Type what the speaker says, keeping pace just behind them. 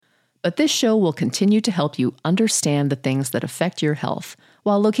But this show will continue to help you understand the things that affect your health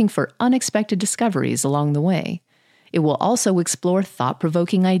while looking for unexpected discoveries along the way. It will also explore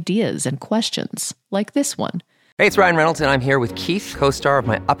thought-provoking ideas and questions, like this one. Hey, it's Ryan Reynolds, and I'm here with Keith, co-star of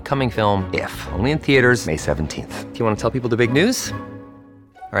my upcoming film, If, only in theaters May 17th. Do you want to tell people the big news?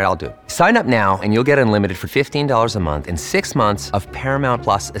 All right, I'll do it. Sign up now and you'll get unlimited for $15 a month and 6 months of Paramount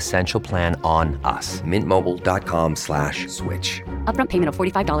Plus Essential Plan on us. MintMobile.com/switch. Upfront payment of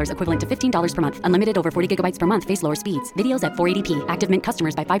 $45 equivalent to $15 per month. Unlimited over 40 gigabytes per month. Face lower speeds. Videos at 480p. Active Mint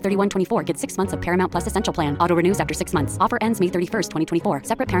customers by 531.24 get 6 months of Paramount Plus Essential Plan. Auto renews after 6 months. Offer ends May 31st, 2024.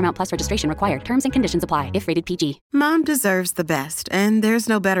 Separate Paramount Plus registration required. Terms and conditions apply if rated PG. Mom deserves the best, and there's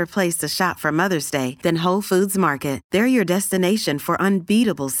no better place to shop for Mother's Day than Whole Foods Market. They're your destination for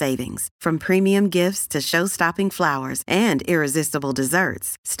unbeatable savings. From premium gifts to show-stopping flowers and irresistible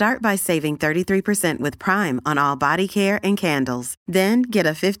desserts. Start by saving 33% with Prime on all body care and candles. Then get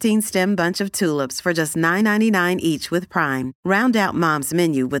a 15-stem bunch of tulips for just $9.99 each with Prime. Round out Mom's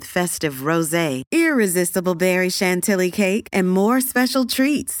menu with festive rosé, irresistible berry chantilly cake, and more special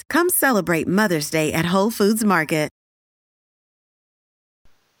treats. Come celebrate Mother's Day at Whole Foods Market.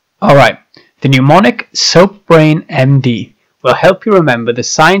 Alright, the Mnemonic Soap Brain MD will help you remember the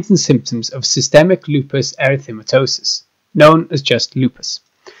signs and symptoms of systemic lupus erythematosus, known as just lupus.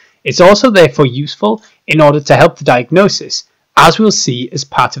 It's also therefore useful in order to help the diagnosis, as we'll see as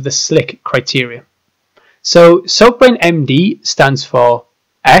part of the SLIC criteria. So SOAPBRAIN MD stands for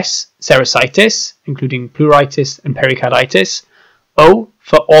S, serositis, including pleuritis and pericarditis, O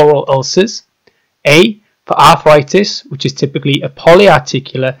for oral ulcers, A for arthritis, which is typically a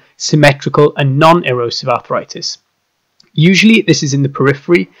polyarticular, symmetrical and non-erosive arthritis. Usually this is in the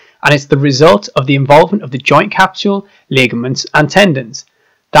periphery and it's the result of the involvement of the joint capsule, ligaments and tendons.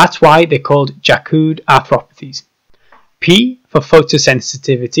 That's why they're called Jacquard arthropathies. P for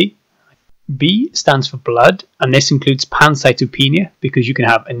photosensitivity. B stands for blood, and this includes pancytopenia because you can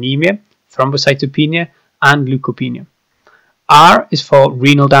have anemia, thrombocytopenia and leukopenia. R is for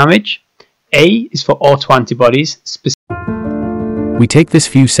renal damage. A is for autoantibodies. We take this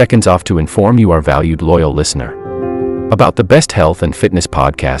few seconds off to inform you, our valued loyal listener, about the best health and fitness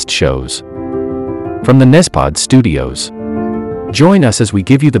podcast shows from the Nespod Studios. Join us as we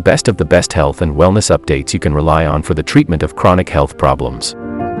give you the best of the best health and wellness updates you can rely on for the treatment of chronic health problems.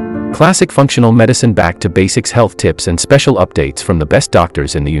 Classic functional medicine back to basics health tips and special updates from the best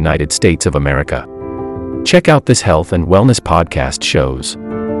doctors in the United States of America. Check out this health and wellness podcast shows.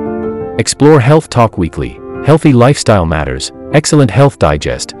 Explore Health Talk Weekly, Healthy Lifestyle Matters, Excellent Health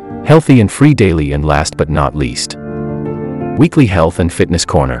Digest, Healthy and Free Daily, and last but not least, Weekly Health and Fitness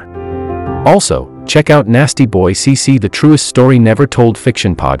Corner. Also, check out Nasty Boy CC, the truest story never told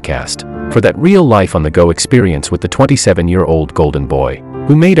fiction podcast, for that real life on the go experience with the 27-year-old golden boy,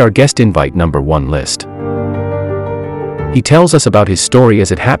 who made our guest invite #1 list. He tells us about his story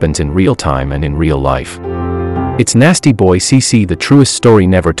as it happens in real time and in real life. It's Nasty Boy CC, the truest story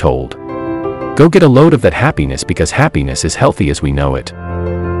never told. Go get a load of that happiness, because happiness is healthy as we know it.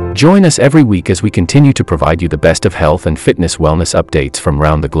 Join us every week as we continue to provide you the best of health and fitness wellness updates from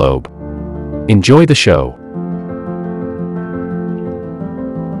around the globe. Enjoy the show.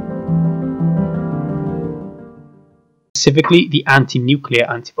 Specifically the anti-nuclear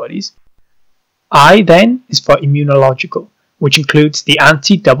antibodies. I then is for immunological, which includes the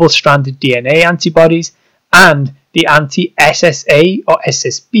anti-double-stranded DNA antibodies and the anti-SSA or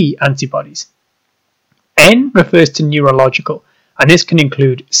SSB antibodies. N refers to neurological, and this can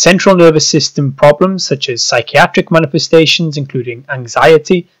include central nervous system problems such as psychiatric manifestations including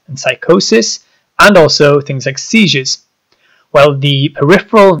anxiety and psychosis, and also things like seizures. While the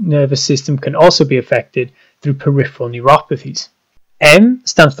peripheral nervous system can also be affected through peripheral neuropathies. M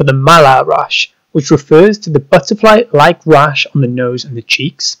stands for the malar rash, which refers to the butterfly-like rash on the nose and the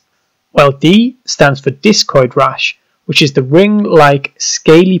cheeks, while D stands for discoid rash, which is the ring-like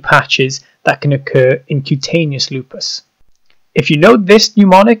scaly patches that can occur in cutaneous lupus. If you know this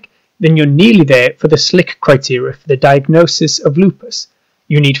mnemonic, then you're nearly there for the SLIC criteria for the diagnosis of lupus.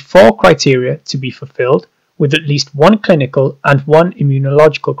 You need 4 criteria to be fulfilled, with at least 1 clinical and 1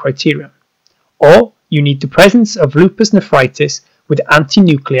 immunological criterion. Or you need the presence of lupus nephritis with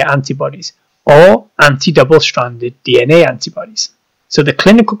anti-nuclear antibodies or anti-double-stranded DNA antibodies. So the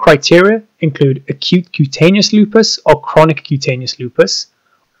clinical criteria include acute cutaneous lupus or chronic cutaneous lupus,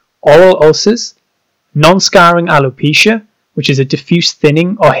 oral ulcers, non-scarring alopecia, which is a diffuse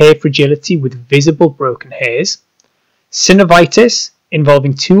thinning or hair fragility with visible broken hairs, synovitis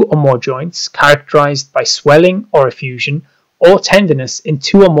involving 2 or more joints characterized by swelling or effusion or tenderness in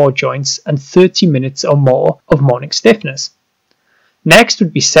 2 or more joints and 30 minutes or more of morning stiffness. Next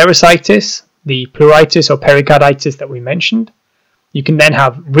would be serositis, the pleuritis or pericarditis that we mentioned. You can then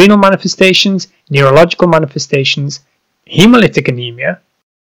have renal manifestations, neurological manifestations, hemolytic anemia,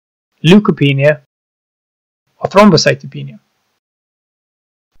 leukopenia, or thrombocytopenia.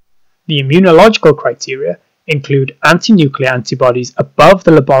 The immunological criteria include anti-nuclear antibodies above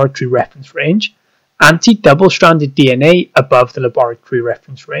the laboratory reference range, anti-double-stranded DNA above the laboratory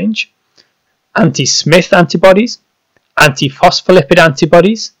reference range, anti-Smith antibodies, anti-phospholipid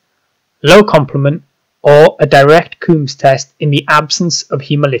antibodies, low complement, or a direct Coombs test in the absence of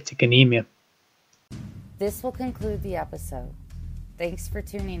hemolytic anemia. This will conclude the episode. Thanks for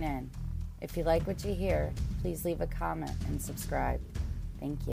tuning in. If you like what you hear, please leave a comment and subscribe. Thank you.